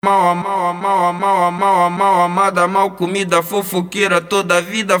Mal amada, mal comida, fofoqueira toda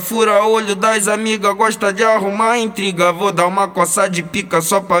vida, fura olho das amigas, gosta de arrumar intriga. Vou dar uma coça de pica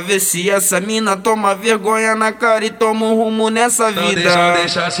só pra ver se essa mina toma vergonha na cara e toma um rumo nessa vida. Não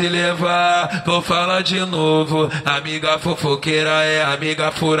deixa se levar, vou falar de novo. Amiga fofoqueira é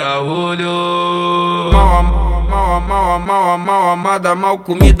amiga fura olho. Mal amada, mal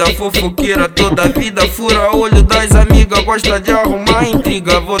comida, fofoqueira toda vida, fura olho das amigas, gosta de arrumar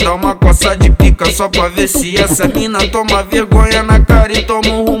intriga. Vou dar uma coça de pica só pra ver se essa mina toma vergonha na cara e toma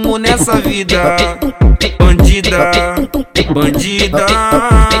um rumo nessa vida. Bandida, bandida,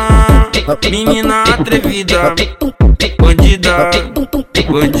 menina atrevida. Bandida,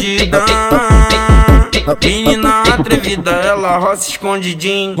 bandida, menina atrevida. Ela roça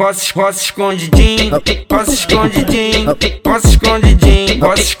escondidinho, roça escondidinho, roça escondidinho, roça escondidinho,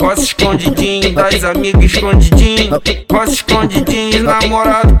 roça escondidinho, das amigas escondidinho, roça escondidinho,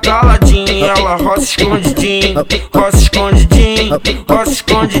 namorado caladinho. Ela roça escondidinho, roça escondidinho, roça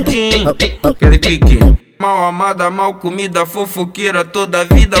escondidinho. Aquele pique. Mal amada, mal comida, fofoqueira toda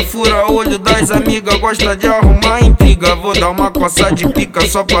vida, fura olho das amigas, gosta de arrumar intriga. Vou dar uma coça de pica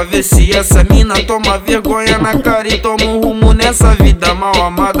só pra ver se essa mina toma vergonha na cara e toma um rumo nessa vida. Mal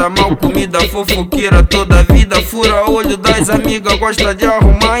amada, mal comida, fofoqueira toda vida, fura olho das amigas, gosta de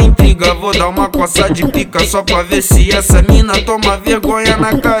arrumar intriga. Vou dar uma coça de pica só pra ver se essa mina toma vergonha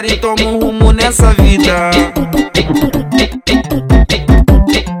na cara e toma um rumo nessa vida.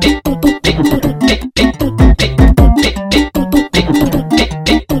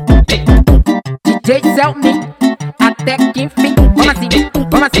 DJ Selminho, até que enfim. Vamos assim,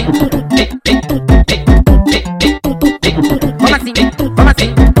 vamos assim. Vamos assim, vamos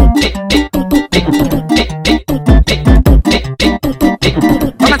assim.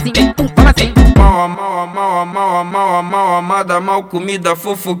 Vamos assim, vamos assim. Mal amada, mal comida,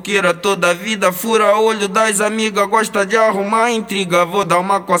 fofoqueira toda vida, fura olho das amigas, gosta de arrumar intriga. Vou dar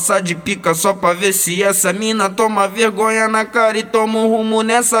uma coça de pica só pra ver se essa mina toma vergonha na cara e toma um rumo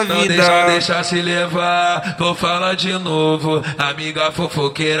nessa vida. Não deixa se levar, vou falar de novo. Amiga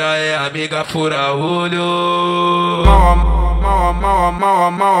fofoqueira é amiga fura olho.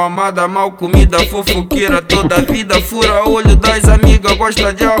 Mal amada, mal comida, fofoqueira toda vida, fura olho das amigas,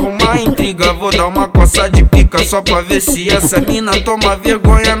 gosta de arrumar intriga. Vou dar uma coça de pica só pra ver se essa mina toma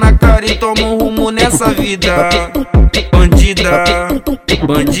vergonha na cara e toma um rumo nessa vida. Bandida,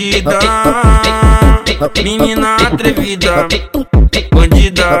 bandida, menina atrevida.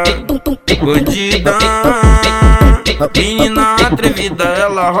 Bandida, bandida, menina atrevida.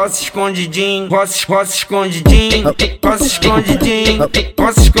 Ela roça escondidinho, roça escondidinho, roça escondidinho,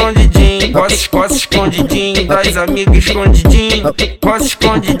 roça escondidinho, roça escondidinho, das amigas escondidinho, roça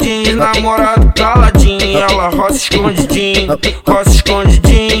escondidinho, namorado caladinho. Ela roça escondidinho, roça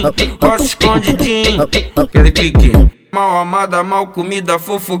escondidinho, roça escondidinho. Aquele pique. Mal amada, mal comida,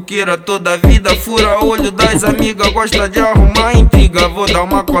 fofoqueira toda vida, fura olho das amigas, gosta de arrumar intriga. Vou dar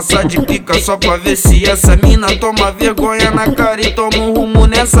uma coça de pica só pra ver se essa mina toma vergonha na cara e toma um rumo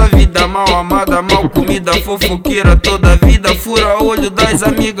nessa vida. Mal amada, mal comida, fofoqueira toda vida, fura olho das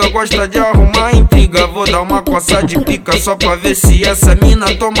amigas, gosta de arrumar intriga. Vou dar uma coça de pica só pra ver se essa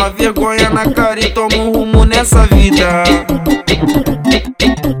mina toma vergonha na cara e toma um rumo nessa vida.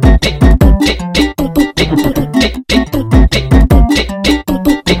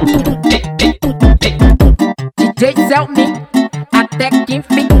 DJ Selminho, até que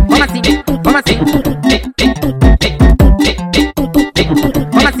enfim. Vamos assim, vamos assim.